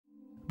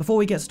Before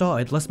we get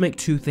started, let's make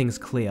two things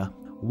clear.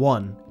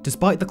 1.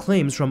 Despite the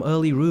claims from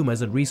early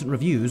rumors and recent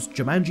reviews,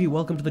 Jumanji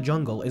Welcome to the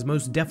Jungle is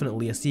most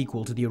definitely a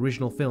sequel to the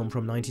original film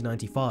from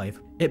 1995.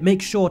 It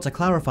makes sure to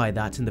clarify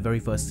that in the very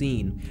first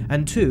scene.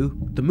 And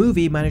 2. The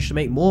movie managed to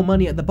make more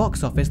money at the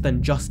box office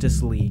than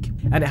Justice League,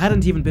 and it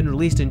hadn't even been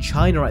released in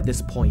China at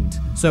this point.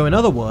 So in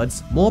other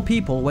words, more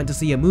people went to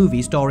see a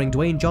movie starring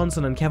Dwayne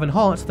Johnson and Kevin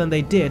Hart than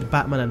they did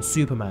Batman and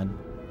Superman.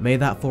 May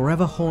that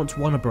forever haunt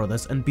Warner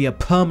Brothers and be a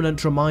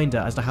permanent reminder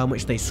as to how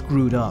much they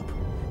screwed up.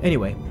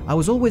 Anyway, I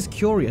was always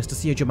curious to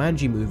see a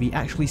Jumanji movie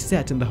actually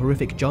set in the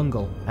horrific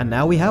jungle, and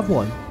now we have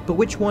one. But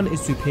which one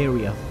is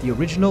superior, the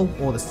original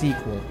or the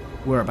sequel?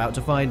 We're about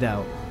to find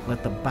out.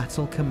 Let the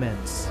battle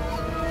commence.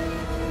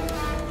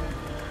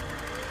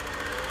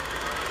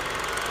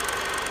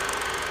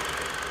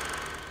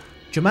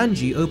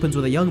 Jumanji opens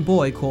with a young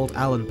boy called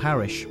Alan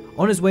Parrish.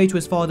 On his way to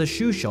his father's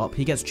shoe shop,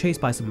 he gets chased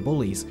by some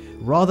bullies.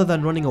 Rather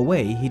than running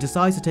away, he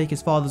decides to take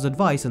his father's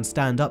advice and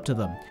stand up to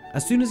them.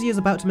 As soon as he is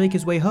about to make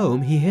his way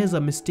home, he hears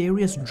a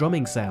mysterious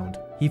drumming sound.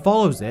 He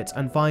follows it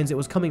and finds it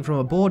was coming from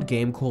a board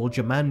game called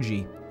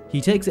Jumanji. He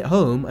takes it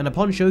home, and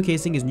upon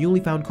showcasing his newly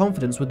found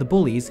confidence with the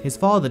bullies, his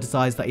father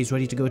decides that he's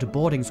ready to go to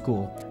boarding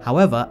school.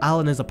 However,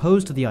 Alan is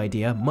opposed to the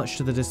idea, much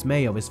to the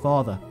dismay of his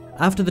father.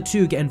 After the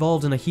two get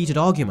involved in a heated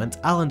argument,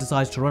 Alan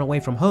decides to run away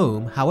from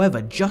home.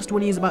 However, just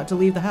when he is about to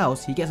leave the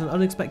house, he gets an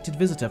unexpected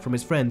visitor from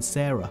his friend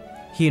Sarah.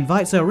 He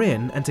invites her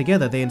in, and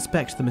together they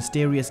inspect the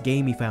mysterious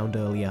game he found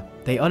earlier.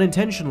 They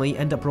unintentionally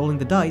end up rolling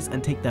the dice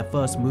and take their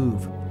first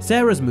move.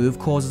 Sarah's move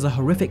causes a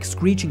horrific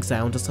screeching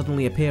sound to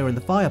suddenly appear in the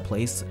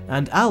fireplace,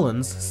 and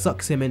Alan's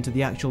sucks him into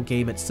the actual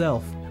game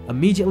itself.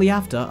 Immediately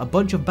after, a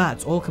bunch of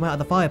bats all come out of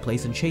the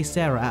fireplace and chase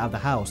Sarah out of the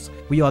house.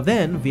 We are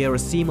then, via a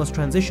seamless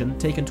transition,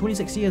 taken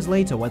 26 years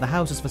later where the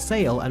house is for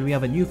sale and we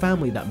have a new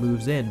family that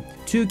moves in.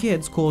 Two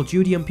kids called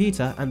Judy and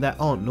Peter and their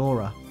aunt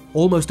Nora.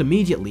 Almost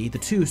immediately, the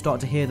two start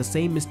to hear the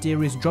same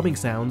mysterious drumming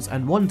sounds,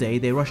 and one day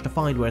they rush to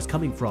find where it's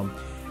coming from.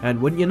 And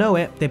wouldn't you know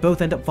it, they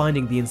both end up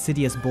finding the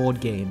insidious board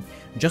game.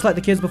 Just like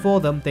the kids before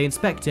them, they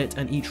inspect it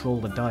and each roll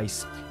the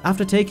dice.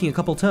 After taking a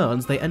couple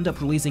turns, they end up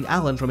releasing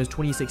Alan from his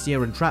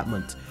 26-year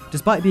entrapment.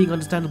 Despite being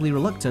understandably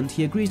reluctant,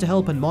 he agrees to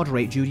help and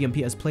moderate Judy and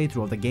Peter's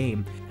playthrough of the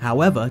game.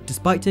 However,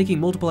 despite taking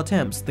multiple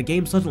attempts, the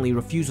game suddenly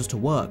refuses to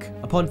work.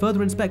 Upon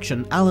further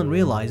inspection, Alan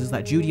realizes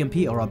that Judy and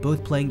Peter are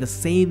both playing the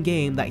same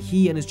game that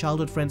he and his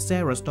childhood friend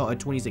Sarah started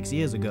 26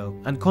 years ago.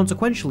 And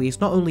consequentially, it's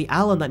not only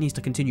Alan that needs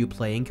to continue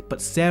playing,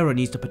 but Sarah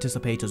needs to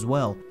participate as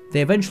well.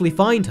 They eventually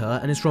find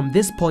her, and it's from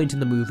this point in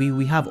the movie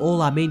we have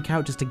all our main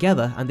characters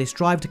together, and they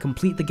strive to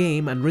complete the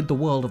game and rid the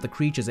world of the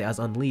creatures it has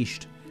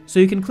unleashed. So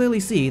you can clearly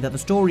see that the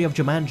story of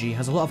Jumanji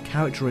has a lot of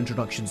character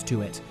introductions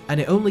to it, and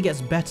it only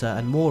gets better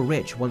and more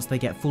rich once they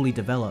get fully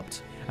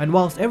developed. And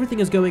whilst everything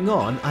is going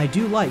on, I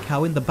do like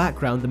how in the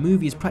background the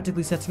movie is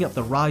practically setting up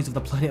the rise of the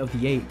Planet of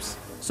the Apes.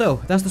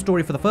 So, that's the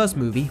story for the first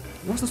movie.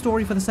 What's the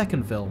story for the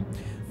second film?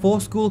 4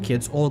 school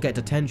kids all get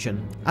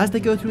detention. As they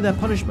go through their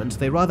punishment,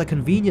 they rather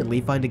conveniently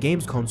find a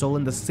games console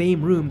in the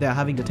same room they are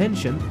having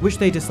detention, which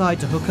they decide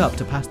to hook up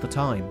to pass the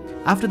time.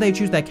 After they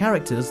choose their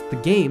characters, the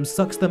game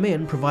sucks them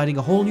in, providing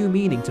a whole new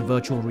meaning to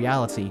virtual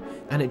reality.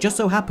 And it just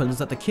so happens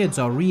that the kids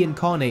are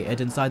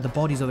reincarnated inside the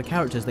bodies of the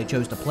characters they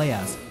chose to play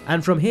as.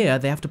 And from here,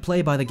 they have to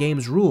play by the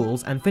game's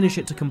rules and finish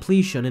it to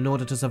completion in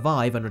order to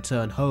survive and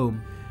return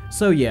home.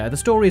 So yeah, the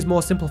story is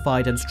more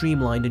simplified and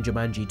streamlined in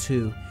Jumanji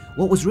 2.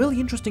 What was really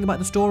interesting about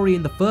the story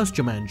in the first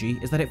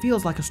Jumanji is that it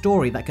feels like a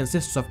story that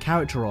consists of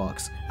character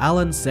arcs.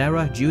 Alan,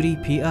 Sarah, Judy,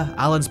 Peter,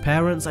 Alan's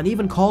parents, and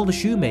even Carl the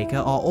shoemaker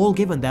are all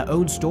given their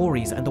own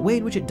stories, and the way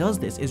in which it does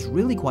this is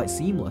really quite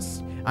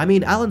seamless. I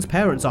mean, Alan's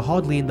parents are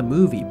hardly in the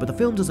movie, but the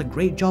film does a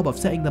great job of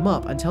setting them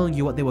up and telling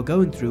you what they were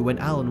going through when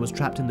Alan was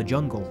trapped in the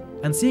jungle.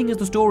 And seeing as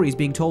the story is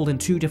being told in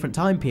 2 different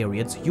time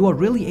periods, you are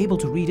really able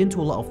to read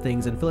into a lot of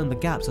things and fill in the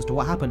gaps as to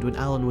what happened when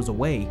Alan was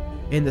away.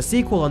 In the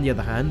sequel, on the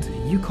other hand,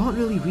 you can't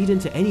really read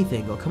into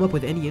anything or come up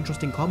with any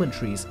interesting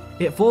commentaries.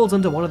 It falls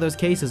under one of those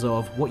cases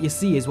of what you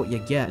see is what you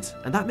get,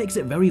 and that makes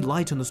it very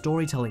light on the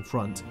storytelling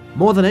front.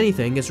 More than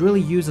anything, it's really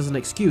used as an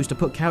excuse to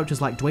put characters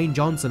like Dwayne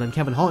Johnson and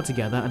Kevin Hart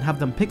together and have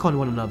them pick on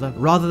one another,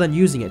 rather than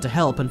using it to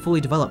help and fully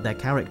develop their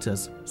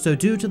characters. So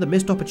due to the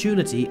missed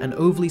opportunity and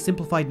overly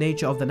simplified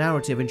nature of the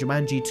narrative in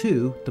Jumanji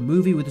 2, the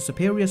movie with the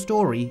superior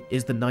story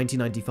is the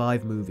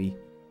 1995 movie.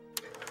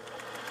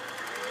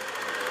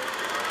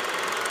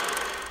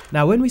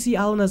 Now, when we see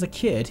Alan as a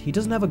kid, he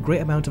doesn't have a great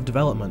amount of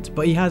development,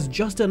 but he has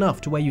just enough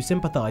to where you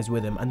sympathize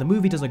with him, and the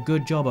movie does a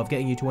good job of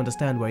getting you to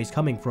understand where he's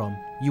coming from.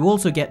 You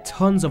also get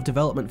tons of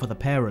development for the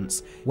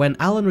parents. When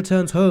Alan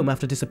returns home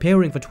after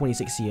disappearing for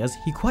 26 years,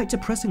 he quite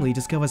depressingly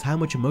discovers how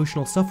much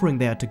emotional suffering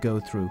they had to go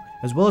through.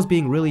 As well as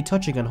being really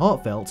touching and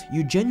heartfelt,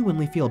 you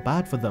genuinely feel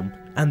bad for them.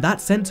 And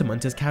that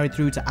sentiment is carried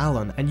through to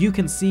Alan, and you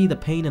can see the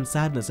pain and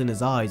sadness in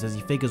his eyes as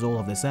he figures all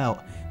of this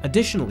out.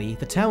 Additionally,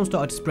 the town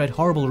started to spread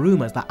horrible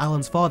rumors that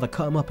Alan's father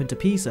cut him up into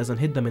pieces and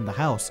hid them in the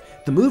house.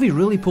 The movie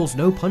really pulls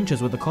no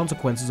punches with the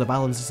consequences of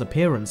Alan's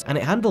disappearance, and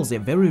it handles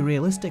it very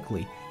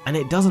realistically. And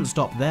it doesn't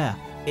stop there.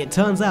 It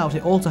turns out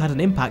it also had an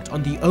impact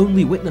on the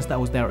only witness that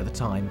was there at the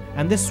time,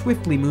 and this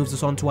swiftly moves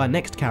us on to our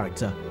next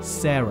character,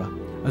 Sarah.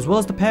 As well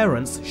as the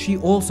parents, she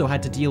also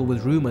had to deal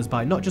with rumours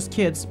by not just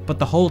kids, but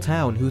the whole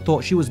town who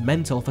thought she was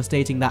mental for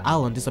stating that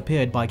Alan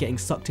disappeared by getting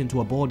sucked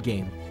into a board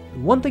game.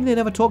 One thing they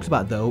never talked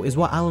about though is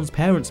what Alan's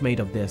parents made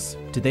of this.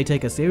 Did they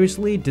take her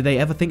seriously? Did they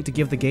ever think to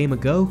give the game a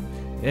go?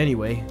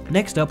 Anyway,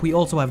 next up we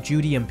also have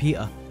Judy and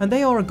Peter, and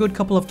they are a good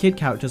couple of kid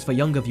characters for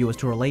younger viewers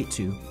to relate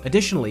to.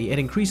 Additionally, it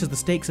increases the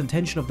stakes and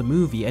tension of the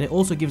movie, and it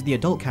also gives the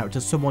adult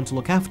characters someone to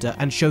look after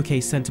and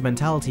showcase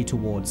sentimentality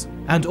towards.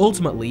 And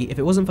ultimately, if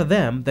it wasn't for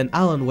them, then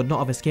Alan would not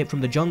have escaped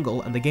from the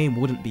jungle and the game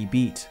wouldn't be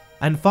beat.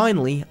 And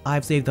finally,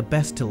 I've saved the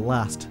best till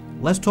last.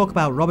 Let's talk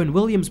about Robin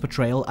Williams'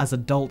 portrayal as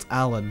adult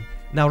Alan.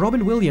 Now,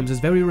 Robin Williams is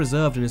very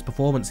reserved in his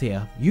performance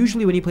here.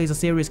 Usually when he plays a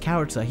serious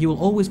character, he will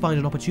always find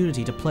an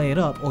opportunity to play it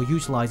up or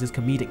utilise his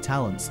comedic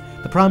talents,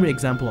 the primary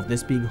example of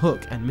this being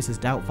Hook and Mrs.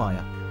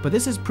 Doubtfire. But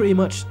this is pretty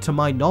much, to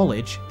my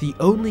knowledge, the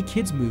only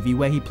kids movie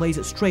where he plays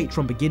it straight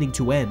from beginning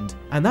to end,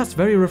 and that's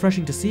very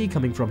refreshing to see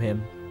coming from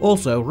him.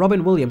 Also,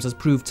 Robin Williams has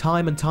proved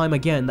time and time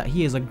again that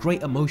he is a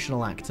great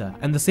emotional actor,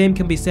 and the same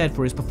can be said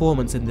for his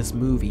performance in this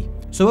movie.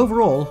 So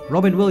overall,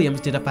 Robin Williams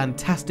did a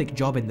fantastic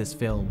job in this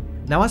film.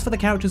 Now as for the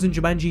characters in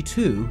Jumanji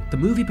 2, the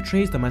movie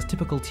portrays them as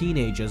typical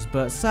teenagers,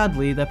 but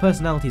sadly their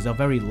personalities are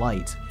very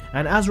light,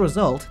 and as a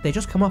result, they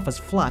just come off as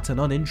flat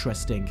and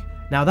uninteresting.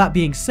 Now that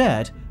being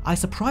said, I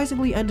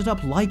surprisingly ended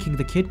up liking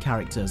the kid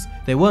characters.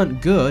 They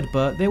weren't good,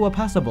 but they were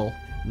passable.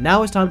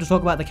 Now it's time to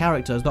talk about the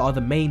characters that are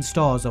the main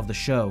stars of the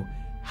show.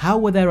 How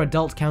were their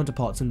adult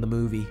counterparts in the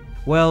movie?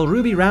 Well,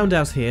 Ruby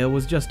Roundhouse here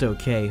was just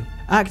okay.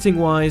 Acting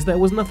wise, there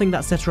was nothing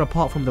that set her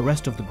apart from the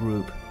rest of the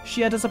group.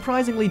 She had a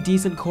surprisingly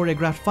decent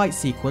choreographed fight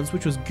sequence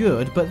which was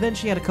good, but then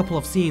she had a couple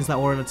of scenes that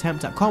were an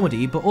attempt at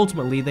comedy, but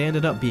ultimately they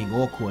ended up being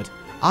awkward.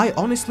 I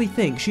honestly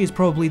think she is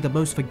probably the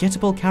most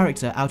forgettable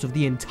character out of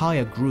the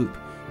entire group.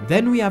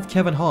 Then we have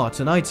Kevin Hart,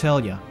 and I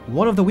tell ya,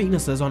 one of the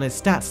weaknesses on his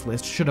stats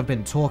list should have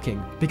been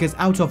talking, because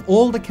out of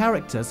all the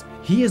characters,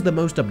 he is the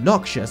most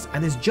obnoxious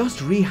and is just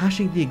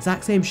rehashing the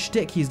exact same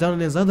shtick he's done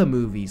in his other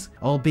movies,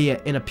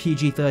 albeit in a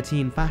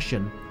PG-13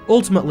 fashion.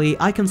 Ultimately,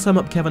 I can sum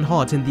up Kevin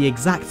Hart in the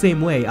exact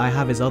same way I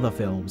have his other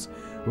films.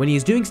 When he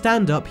is doing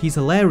stand-up, he's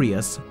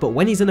hilarious, but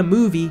when he's in a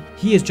movie,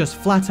 he is just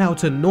flat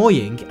out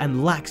annoying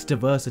and lacks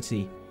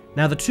diversity.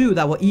 Now the two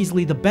that were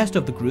easily the best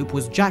of the group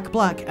was Jack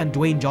Black and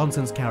Dwayne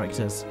Johnson's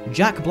characters.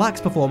 Jack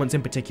Black's performance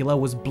in particular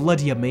was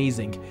bloody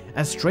amazing.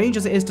 As strange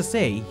as it is to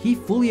say, he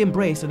fully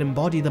embraced and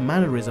embodied the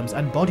mannerisms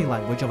and body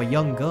language of a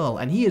young girl,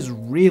 and he is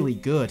really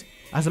good.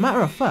 As a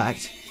matter of fact,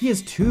 he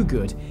is too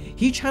good.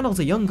 He channels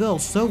a young girl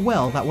so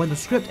well that when the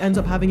script ends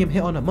up having him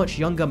hit on a much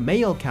younger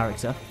male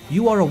character,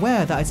 you are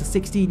aware that it's a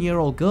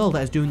 16-year-old girl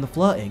that is doing the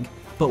flirting,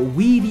 but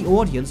we, the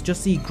audience,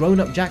 just see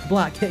grown-up Jack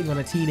Black hitting on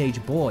a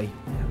teenage boy.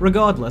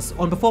 Regardless,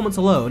 on performance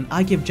alone,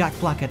 I give Jack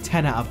Black a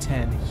 10 out of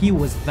 10. He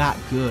was that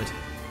good.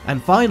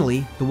 And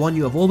finally, the one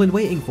you have all been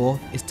waiting for,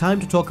 it's time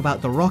to talk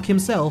about The Rock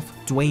himself,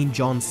 Dwayne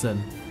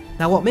Johnson.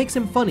 Now what makes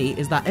him funny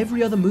is that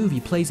every other movie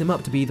plays him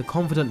up to be the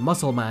confident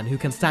muscle man who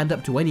can stand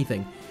up to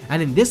anything,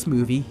 and in this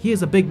movie, he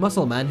is a big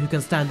muscle man who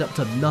can stand up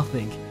to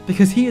nothing,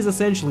 because he is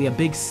essentially a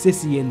big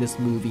sissy in this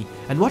movie,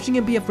 and watching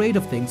him be afraid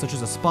of things such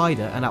as a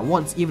spider and at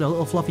once even a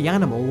little fluffy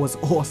animal was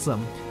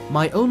awesome.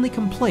 My only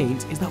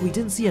complaint is that we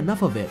didn't see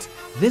enough of it.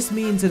 This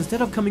means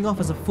instead of coming off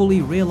as a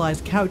fully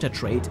realised character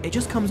trait, it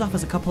just comes off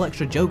as a couple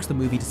extra jokes the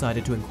movie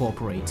decided to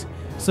incorporate.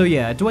 So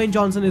yeah, Dwayne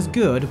Johnson is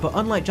good, but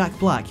unlike Jack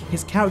Black,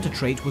 his character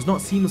trait was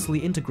not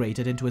seamlessly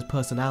integrated into his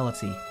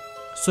personality.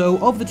 So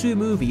of the two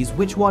movies,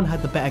 which one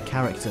had the better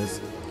characters?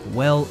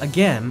 Well,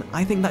 again,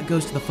 I think that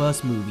goes to the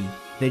first movie.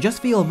 They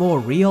just feel more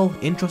real,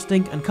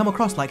 interesting, and come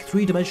across like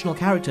three-dimensional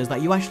characters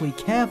that you actually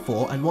care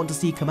for and want to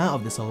see come out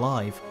of this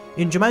alive.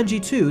 In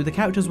Jumanji 2, the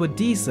characters were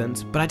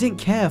decent, but I didn't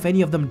care if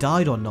any of them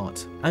died or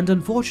not, and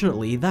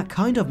unfortunately, that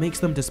kind of makes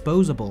them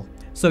disposable.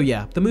 So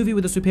yeah, the movie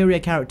with the superior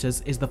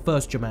characters is the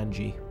first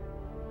Jumanji.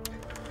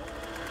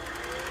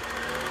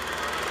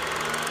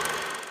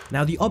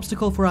 Now the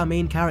obstacle for our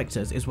main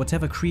characters is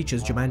whatever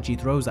creatures Jumanji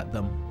throws at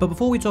them. But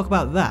before we talk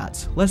about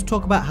that, let's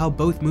talk about how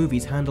both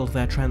movies handled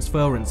their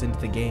transference into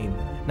the game.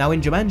 Now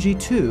in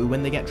Jumanji 2,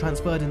 when they get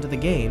transferred into the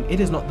game, it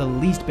is not the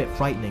least bit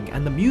frightening,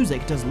 and the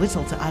music does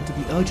little to add to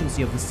the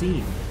urgency of the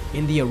scene.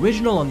 In the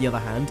original, on the other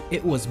hand,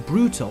 it was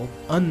brutal,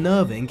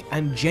 unnerving,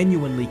 and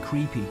genuinely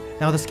creepy.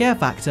 Now the scare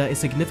factor is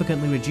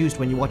significantly reduced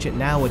when you watch it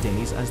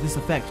nowadays, as this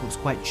effect looks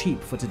quite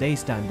cheap for today's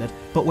standard,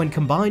 but when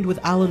combined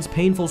with Alan's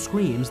painful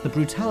screams, the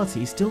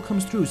brutality still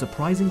comes through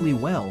surprisingly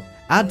well.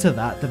 Add to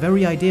that, the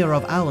very idea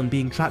of Alan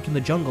being trapped in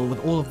the jungle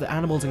with all of the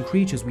animals and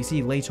creatures we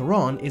see later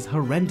on is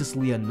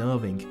horrendously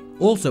unnerving.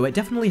 Also, it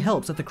definitely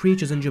helps that the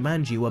creatures in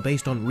Jumanji were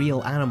based on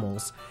real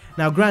animals.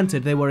 Now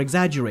granted, they were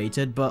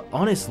exaggerated, but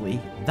honestly,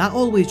 that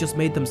always just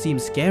made them seem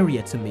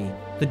scarier to me.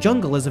 The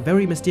jungle is a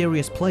very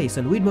mysterious place,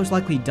 and we'd most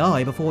likely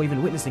die before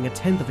even witnessing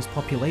 1/10 of its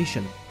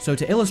population. So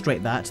to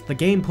illustrate that, the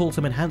game pulled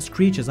some enhanced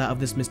creatures out of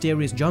this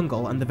mysterious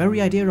jungle, and the very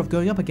idea of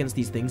going up against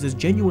these things is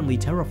genuinely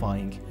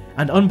terrifying.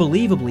 And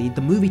unbelievably,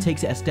 the movie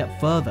takes it a step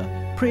further.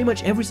 Pretty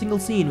much every single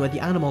scene where the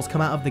animals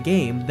come out of the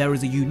game, there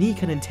is a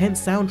unique and intense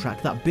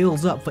soundtrack that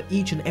builds up for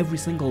each and every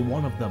single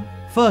one of them.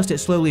 First, it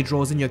slowly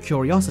draws in your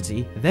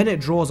curiosity, then it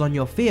draws on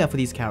your fear for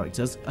these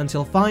characters,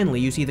 until finally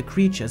you see the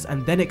creatures,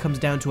 and then it comes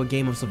down to a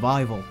game of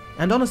survival.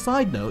 And on a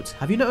side note,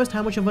 have you noticed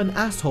how much of an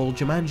asshole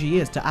Jumanji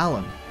is to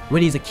Alan?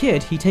 When he's a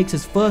kid, he takes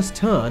his first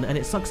turn and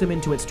it sucks him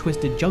into its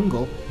twisted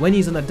jungle. When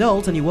he's an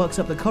adult and he works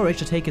up the courage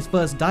to take his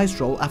first dice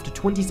roll, after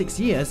 26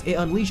 years, it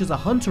unleashes a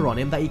hunter on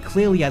him that he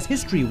clearly has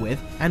history with,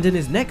 and in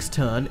his next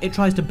turn, it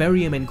tries to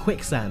bury him in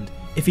quicksand.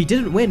 If he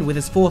didn't win with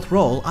his 4th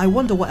roll, I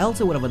wonder what else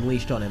it would have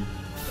unleashed on him.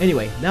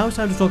 Anyway, now it's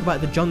time to talk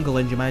about the jungle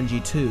in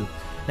Jumanji 2.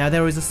 Now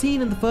there is a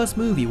scene in the first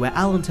movie where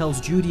Alan tells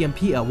Judy and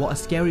Peter what a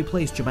scary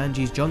place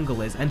Jumanji's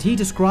jungle is, and he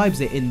describes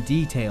it in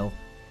detail.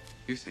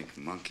 You think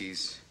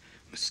monkeys,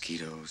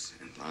 mosquitoes,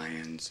 and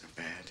lions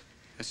are bad?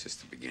 That's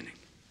just the beginning.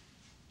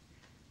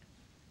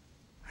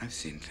 I've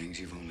seen things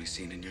you've only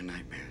seen in your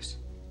nightmares.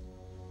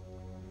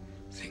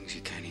 Things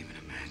you can't even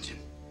imagine.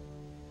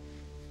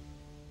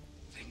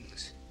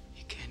 Things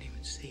you can't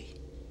even see.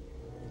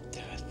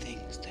 There are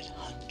things that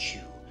hunt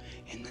you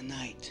in the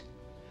night.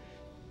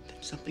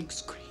 Then something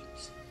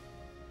screams.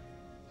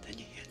 Then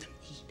you hear them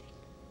eating.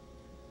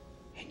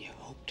 And you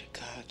hope to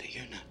God that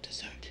you're not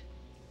dessert.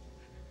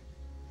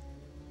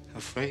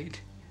 Afraid?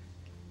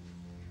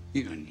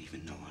 You don't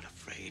even know what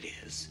afraid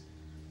is.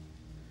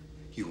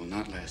 You will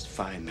not last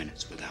 5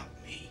 minutes without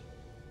me.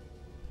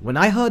 When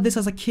I heard this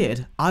as a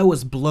kid, I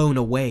was blown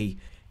away.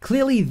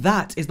 Clearly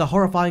that is the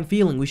horrifying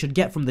feeling we should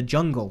get from the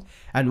jungle.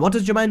 And what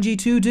does Jumanji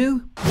 2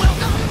 do?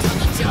 Welcome to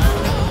the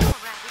jungle!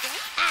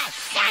 Ah,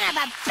 son of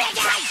a bitch!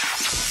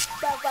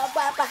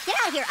 Get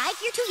out of here, Ike.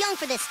 You're too young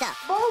for this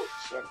stuff.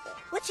 Bullshit.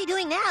 What's he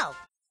doing now?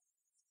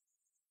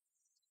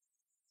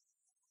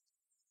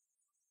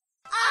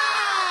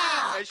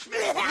 Ah!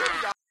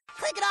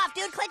 Click it off,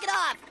 dude. Click it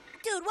off.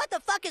 Dude, what the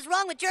fuck is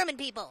wrong with German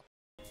people?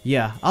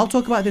 Yeah, I'll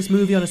talk about this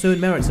movie on its own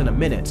merits in a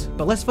minute,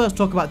 but let's first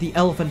talk about the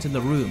elephant in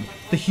the room,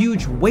 the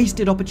huge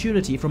wasted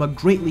opportunity from a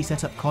greatly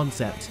set up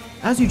concept.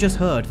 As you just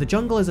heard, the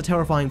jungle is a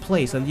terrifying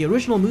place, and the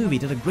original movie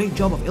did a great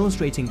job of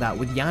illustrating that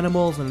with the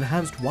animals and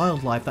enhanced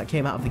wildlife that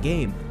came out of the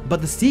game, but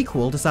the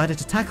sequel decided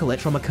to tackle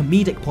it from a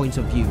comedic point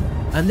of view.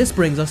 And this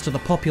brings us to the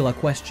popular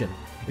question.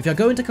 If you're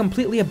going to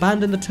completely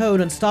abandon the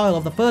tone and style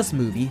of the first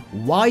movie,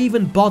 why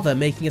even bother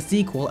making a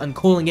sequel and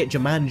calling it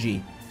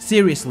Jumanji?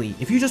 Seriously,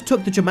 if you just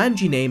took the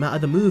Jumanji name out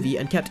of the movie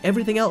and kept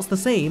everything else the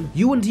same,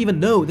 you wouldn't even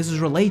know this is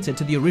related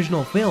to the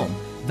original film.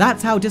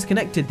 That's how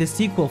disconnected this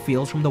sequel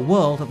feels from the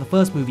world that the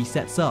first movie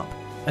sets up.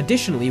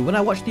 Additionally, when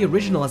I watched the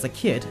original as a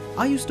kid,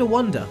 I used to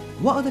wonder,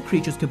 what other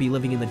creatures could be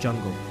living in the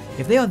jungle?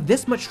 If they are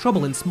this much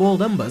trouble in small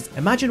numbers,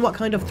 imagine what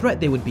kind of threat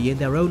they would be in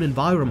their own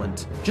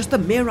environment. Just the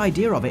mere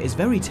idea of it is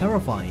very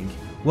terrifying.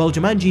 Well,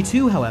 Jumanji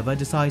 2, however,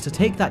 decides to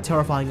take that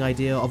terrifying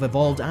idea of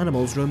evolved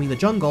animals roaming the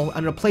jungle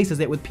and replaces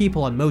it with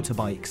people on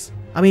motorbikes.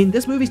 I mean,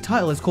 this movie's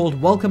title is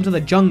called Welcome to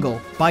the Jungle.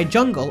 By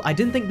jungle, I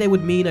didn't think they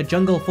would mean a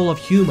jungle full of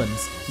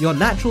humans. Your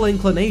natural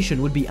inclination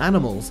would be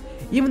animals.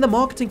 Even the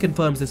marketing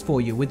confirms this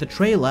for you with the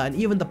trailer and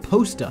even the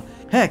poster.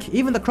 Heck,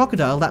 even the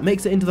crocodile that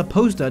makes it into the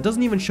poster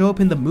doesn't even show up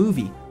in the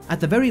movie. At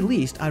the very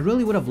least, I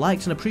really would have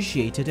liked and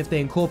appreciated if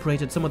they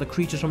incorporated some of the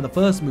creatures from the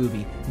first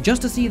movie.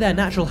 Just to see their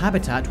natural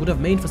habitat would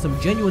have made for some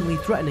genuinely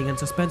threatening and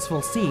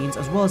suspenseful scenes,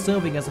 as well as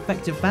serving as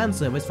effective fan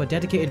service for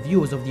dedicated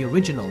viewers of the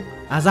original.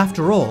 As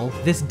after all,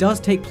 this does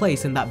take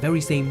place in that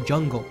very same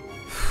jungle.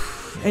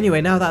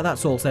 Anyway, now that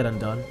that's all said and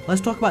done,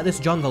 let's talk about this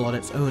jungle on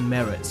its own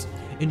merits.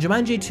 In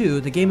Jumanji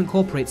 2, the game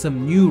incorporates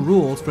some new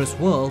rules for its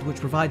world which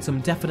provide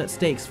some definite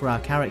stakes for our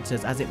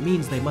characters, as it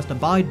means they must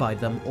abide by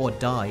them or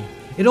die.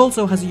 It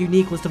also has a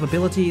unique list of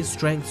abilities,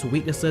 strengths,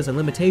 weaknesses, and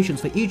limitations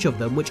for each of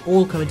them, which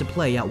all come into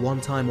play at one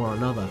time or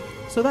another.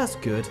 So that's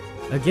good.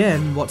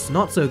 Again, what's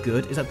not so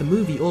good is that the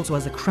movie also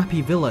has a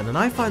crappy villain, and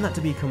I find that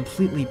to be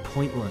completely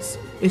pointless.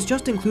 It's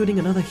just including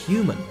another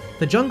human.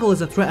 The jungle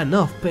is a threat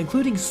enough, but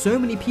including so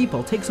many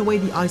people takes away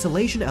the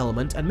isolation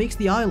element and makes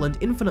the island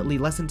infinitely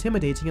less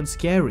intimidating and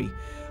scary.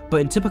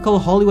 But in typical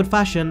Hollywood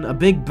fashion, a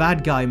big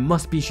bad guy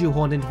must be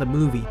shoehorned into the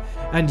movie,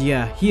 and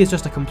yeah, he is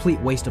just a complete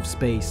waste of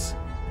space.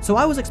 So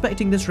I was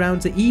expecting this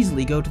round to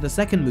easily go to the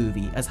second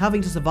movie, as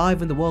having to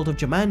survive in the world of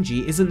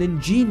Jumanji is an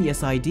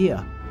ingenious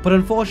idea. But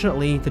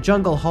unfortunately, the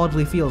jungle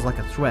hardly feels like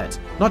a threat.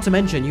 Not to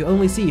mention, you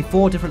only see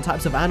 4 different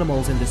types of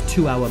animals in this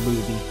 2-hour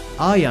movie.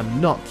 I am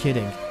not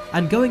kidding.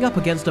 And going up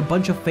against a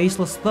bunch of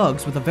faceless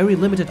thugs with a very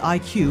limited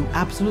IQ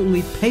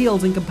absolutely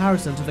pales in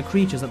comparison to the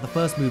creatures that the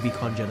first movie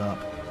conjured up.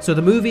 So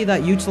the movie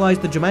that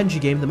utilized the Jumanji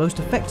game the most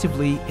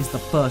effectively is the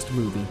first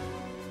movie.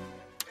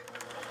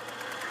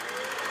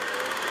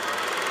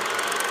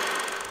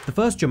 The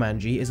first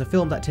Jumanji is a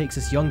film that takes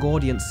its young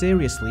audience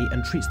seriously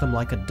and treats them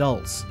like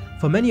adults.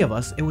 For many of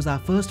us, it was our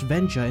first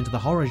venture into the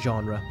horror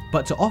genre,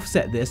 but to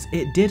offset this,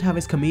 it did have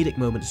its comedic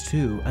moments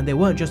too, and they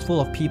weren't just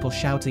full of people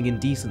shouting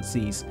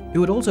indecencies. It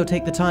would also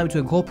take the time to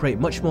incorporate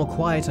much more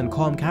quiet and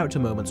calm character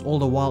moments, all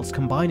the whilst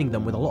combining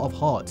them with a lot of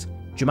heart.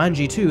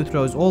 Jumanji 2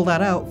 throws all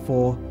that out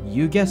for,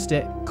 you guessed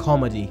it,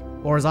 comedy,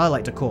 or as I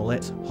like to call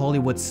it,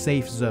 Hollywood's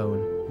safe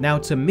zone. Now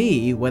to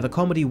me, where the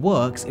comedy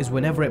works is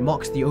whenever it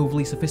mocks the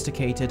overly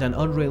sophisticated and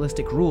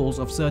unrealistic rules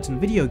of certain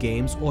video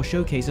games or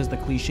showcases the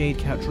cliched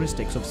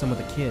characteristics of some of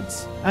the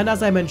kids. And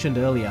as I mentioned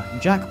earlier,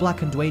 Jack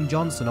Black and Dwayne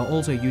Johnson are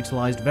also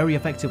utilized very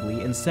effectively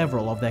in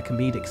several of their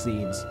comedic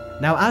scenes.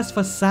 Now as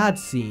for sad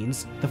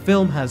scenes, the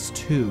film has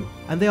two,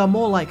 and they are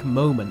more like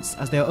moments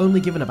as they are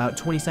only given about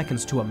 20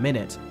 seconds to a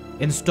minute.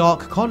 In stark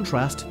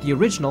contrast, the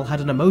original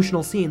had an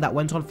emotional scene that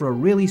went on for a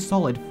really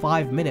solid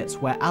 5 minutes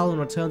where Alan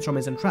returns from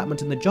his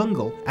entrapment in the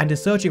jungle and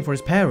is searching for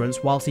his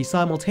parents whilst he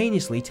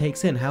simultaneously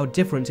takes in how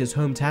different his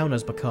hometown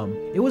has become.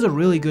 It was a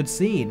really good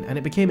scene, and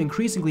it became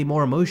increasingly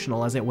more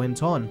emotional as it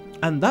went on.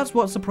 And that's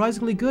what's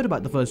surprisingly good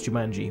about the first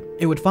Jumanji.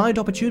 It would find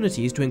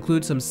opportunities to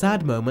include some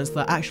sad moments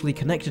that actually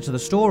connected to the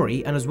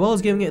story, and as well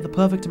as giving it the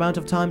perfect amount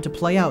of time to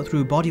play out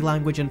through body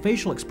language and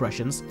facial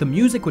expressions, the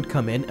music would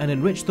come in and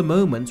enrich the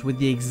moment with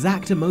the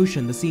exact emotion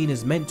the scene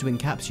is meant to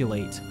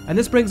encapsulate. And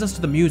this brings us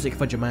to the music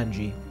for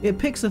Jumanji. It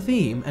picks a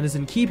theme and is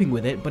in keeping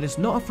with it, but it's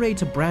not afraid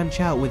to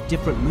branch out with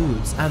different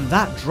moods, and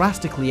that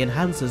drastically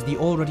enhances the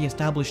already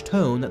established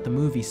tone that the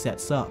movie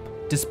sets up.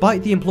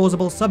 Despite the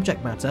implausible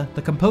subject matter,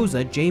 the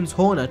composer James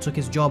Horner took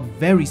his job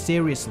very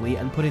seriously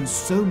and put in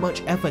so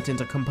much effort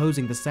into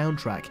composing the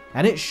soundtrack,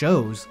 and it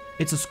shows.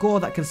 It's a score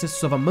that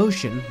consists of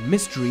emotion,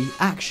 mystery,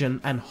 action,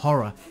 and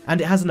horror,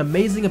 and it has an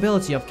amazing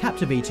ability of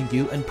captivating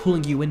you and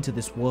pulling you into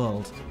this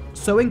world.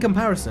 So in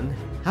comparison,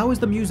 how is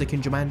the music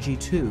in Jumanji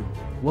 2?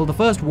 Well, the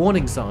first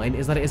warning sign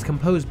is that it is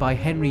composed by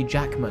Henry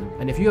Jackman,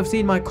 and if you have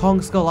seen my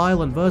Kong Skull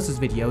Island Versus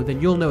video,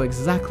 then you'll know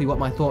exactly what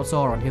my thoughts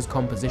are on his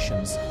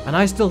compositions. And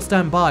I still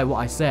stand by what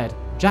I said.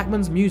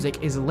 Jackman's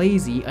music is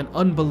lazy and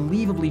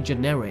unbelievably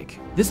generic.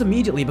 This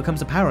immediately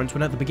becomes apparent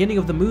when at the beginning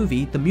of the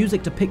movie, the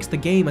music depicts the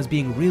game as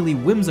being really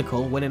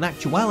whimsical when in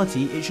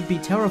actuality it should be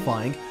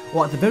terrifying,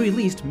 or at the very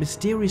least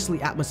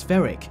mysteriously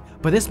atmospheric.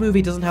 But this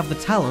movie doesn't have the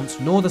talent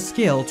nor the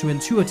skill to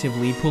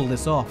intuitively pull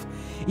this off.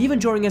 Even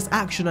during its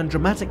action and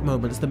dramatic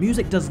moments, the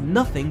music does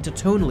nothing to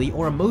tonally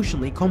or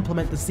emotionally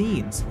complement the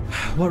scenes.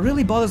 What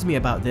really bothers me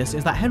about this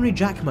is that Henry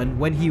Jackman,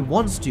 when he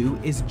wants to,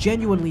 is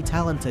genuinely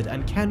talented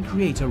and can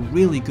create a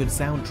really good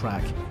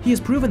soundtrack. He has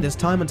proven this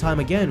time and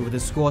time again with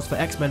his scores for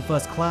X-Men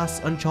First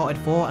Class,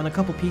 Uncharted 4, and a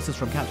couple pieces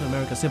from Captain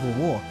America Civil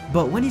War.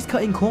 But when he's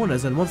cutting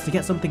corners and wants to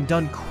get something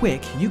done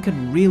quick, you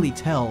can really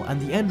tell, and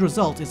the end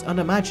result is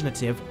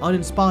unimaginative,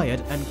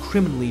 uninspired, and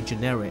criminally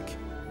generic.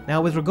 Now,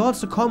 with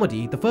regards to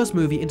comedy, the first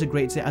movie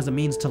integrates it as a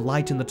means to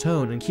lighten the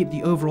tone and keep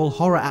the overall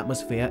horror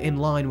atmosphere in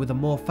line with a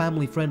more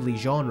family-friendly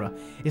genre.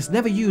 It's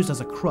never used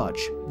as a crutch.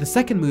 The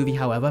second movie,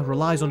 however,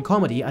 relies on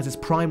comedy as its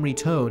primary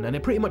tone, and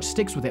it pretty much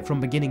sticks with it from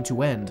beginning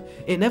to end.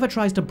 It never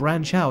tries to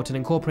branch out and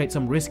incorporate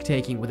some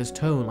risk-taking with its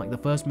tone like the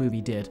first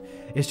movie did.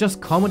 It's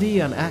just comedy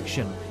and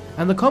action.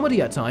 And the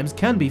comedy at times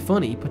can be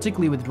funny,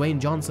 particularly with Dwayne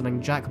Johnson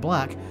and Jack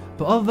Black,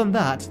 but other than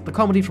that, the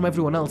comedy from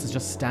everyone else is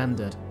just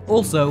standard.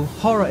 Also,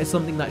 horror is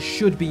something that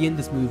should be in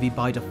this movie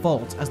by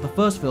default, as the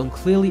first film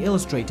clearly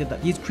illustrated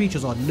that these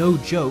creatures are no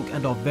joke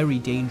and are very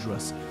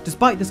dangerous.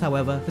 Despite this,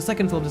 however, the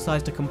second film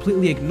decides to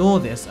completely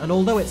ignore this, and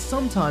although it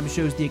sometimes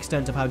shows the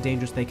extent of how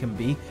dangerous they can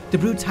be, the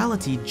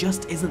brutality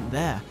just isn't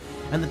there,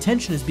 and the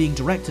tension is being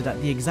directed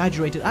at the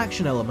exaggerated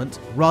action element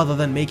rather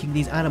than making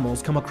these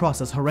animals come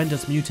across as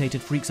horrendous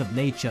mutated freaks of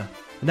nature.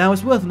 Now,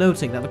 it's worth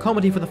noting that the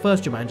comedy for the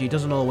first Jumanji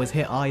doesn't always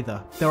hit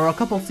either. There are a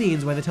couple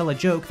scenes where they tell a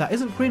joke that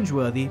isn't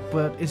cringeworthy,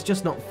 but it's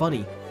just not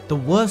funny. The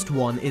worst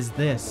one is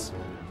this.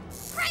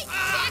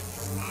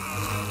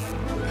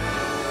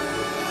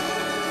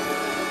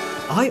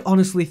 I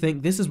honestly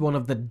think this is one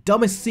of the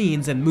dumbest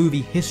scenes in movie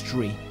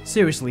history.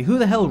 Seriously, who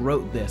the hell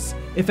wrote this?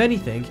 If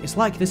anything, it's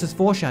like this is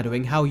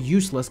foreshadowing how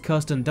useless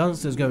Kirsten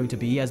Dunst is going to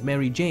be as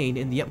Mary Jane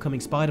in the upcoming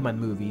Spider-Man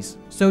movies.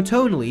 So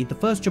tonally, the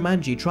first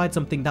Jumanji tried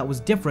something that was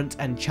different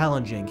and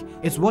challenging.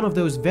 It's one of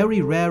those very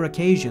rare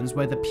occasions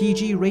where the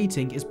PG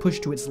rating is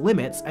pushed to its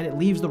limits and it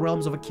leaves the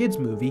realms of a kids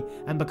movie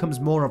and becomes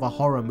more of a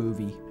horror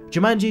movie.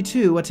 Jumanji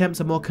 2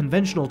 attempts a more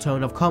conventional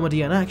tone of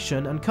comedy and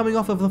action, and coming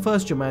off of the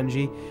first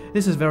Jumanji,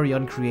 this is very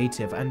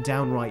uncreative and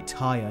downright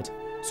tired.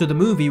 So the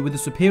movie with the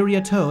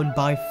superior tone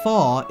by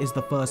far is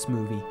the first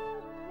movie.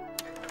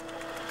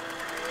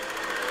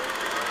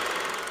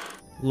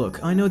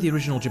 Look, I know the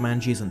original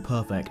Jumanji isn't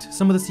perfect.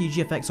 Some of the CG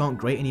effects aren't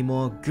great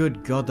anymore,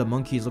 good god the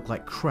monkeys look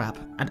like crap,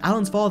 and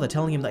Alan's father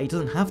telling him that he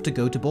doesn't have to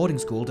go to boarding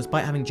school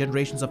despite having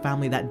generations of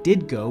family that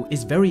did go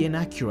is very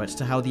inaccurate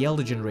to how the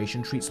elder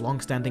generation treats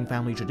long-standing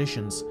family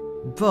traditions.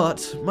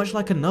 But, much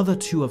like another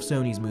two of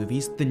Sony's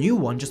movies, the new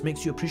one just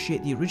makes you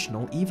appreciate the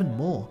original even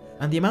more,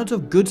 and the amount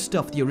of good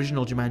stuff the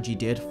original Jumanji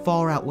did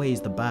far outweighs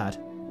the bad.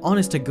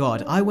 Honest to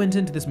God, I went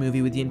into this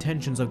movie with the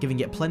intentions of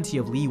giving it plenty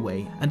of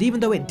leeway, and even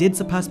though it did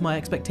surpass my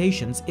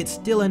expectations, it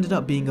still ended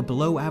up being a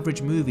below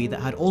average movie that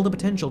had all the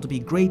potential to be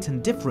great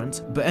and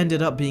different, but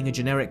ended up being a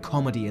generic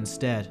comedy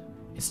instead.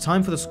 It's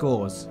time for the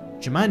scores.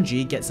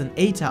 Jumanji gets an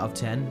 8 out of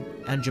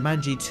 10, and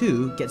Jumanji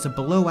 2 gets a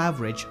below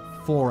average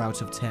 4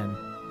 out of 10.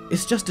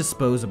 It's just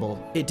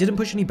disposable. It didn't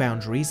push any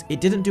boundaries,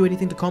 it didn't do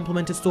anything to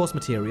complement its source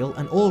material,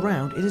 and all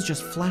round, it is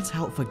just flat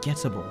out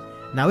forgettable.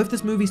 Now, if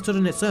this movie stood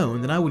on its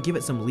own, then I would give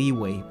it some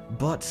leeway,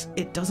 but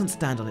it doesn't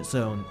stand on its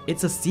own.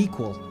 It's a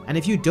sequel, and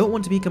if you don't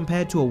want to be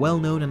compared to a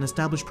well-known and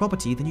established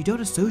property, then you don't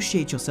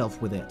associate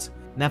yourself with it.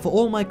 Now, for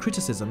all my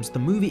criticisms, the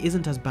movie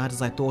isn't as bad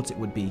as I thought it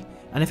would be,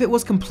 and if it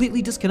was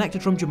completely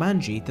disconnected from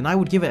Jumanji, then I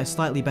would give it a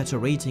slightly better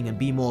rating and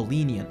be more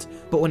lenient,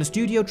 but when a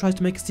studio tries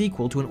to make a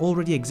sequel to an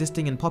already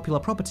existing and popular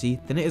property,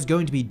 then it is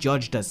going to be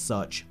judged as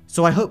such.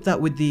 So I hope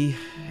that with the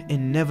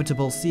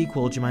inevitable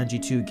sequel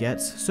Jumanji 2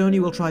 gets,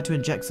 Sony will try to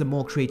inject some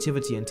more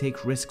creativity and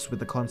take risks with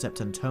the concept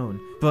and tone.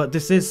 But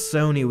this is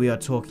Sony we are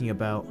talking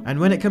about, and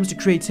when it comes to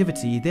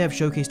creativity, they have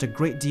showcased a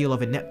great deal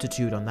of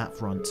ineptitude on that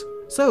front.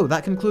 So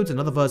that concludes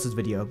another Versus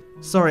video.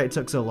 Sorry it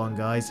took so long,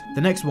 guys.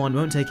 The next one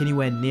won't take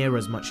anywhere near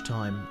as much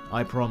time,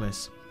 I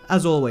promise.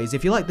 As always,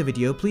 if you liked the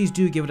video, please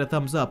do give it a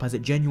thumbs up as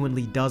it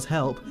genuinely does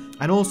help.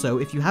 And also,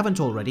 if you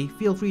haven't already,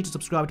 feel free to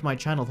subscribe to my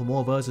channel for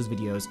more Versus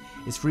videos.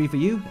 It's free for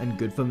you and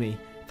good for me.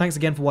 Thanks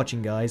again for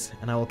watching, guys,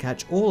 and I will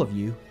catch all of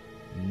you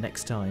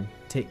next time.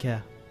 Take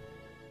care.